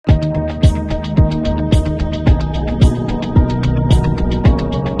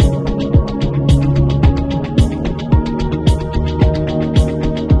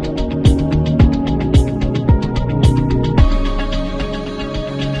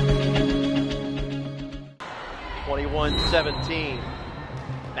21-17.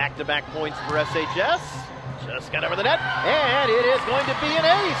 Back-to-back points for SHS. Just got over the net, and it is going to be an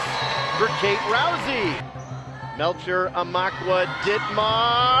ace for Kate Rousey. Melcher, Amakwa,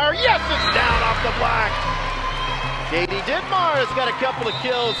 Dittmar. Yes, it's down off the block. Katie Dittmar has got a couple of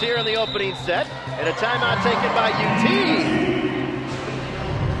kills here in the opening set, and a timeout taken by UT.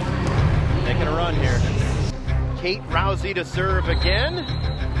 Making a run here. Kate Rousey to serve again.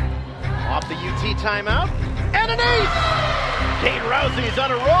 Off the UT timeout, and an ace! Kate Rousey's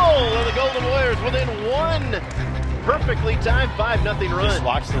on a roll, and the Golden Warriors within one perfectly timed 5-0 run. Just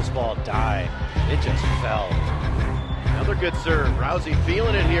watch this ball die. It just fell. Another good serve. Rousey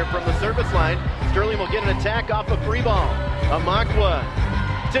feeling it here from the service line. Sterling will get an attack off a free ball. Amakwa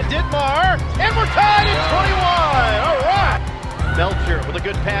to Dittmar, and we're tied at 21. All right. Melcher with a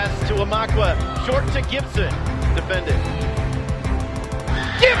good pass to Amakwa. Short to Gibson. Defended.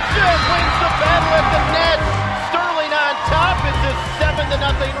 Gibson wins the battle at the net. Sterling on top. It's a 7-0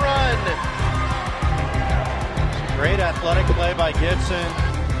 run. Great athletic play by Gibson.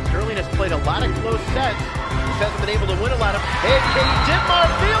 Sterling has played a lot of close sets. Just hasn't been able to win a lot of. Hey, Katie Dittmar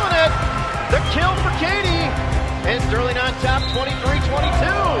feeling it. The kill for Katie. And Sterling on top,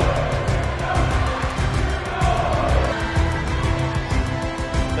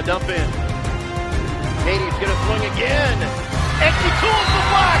 23-22. The dump in. Katie's going to swing again. And she tools the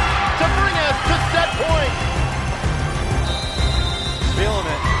block to bring us to set point. Feeling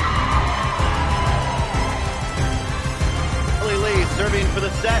it. Ellie Lee serving for the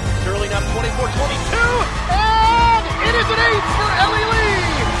set. Sterling up 24-22. And it is an ace for Ellie Lee.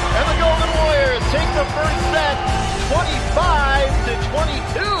 And the Golden Warriors take the first set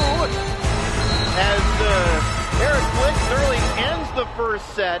 25-22. As Eric Flick, Sterling ends the first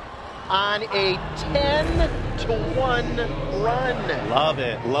set on a 10-1 run. Love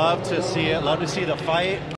it. Love to see it. Love to see the fight.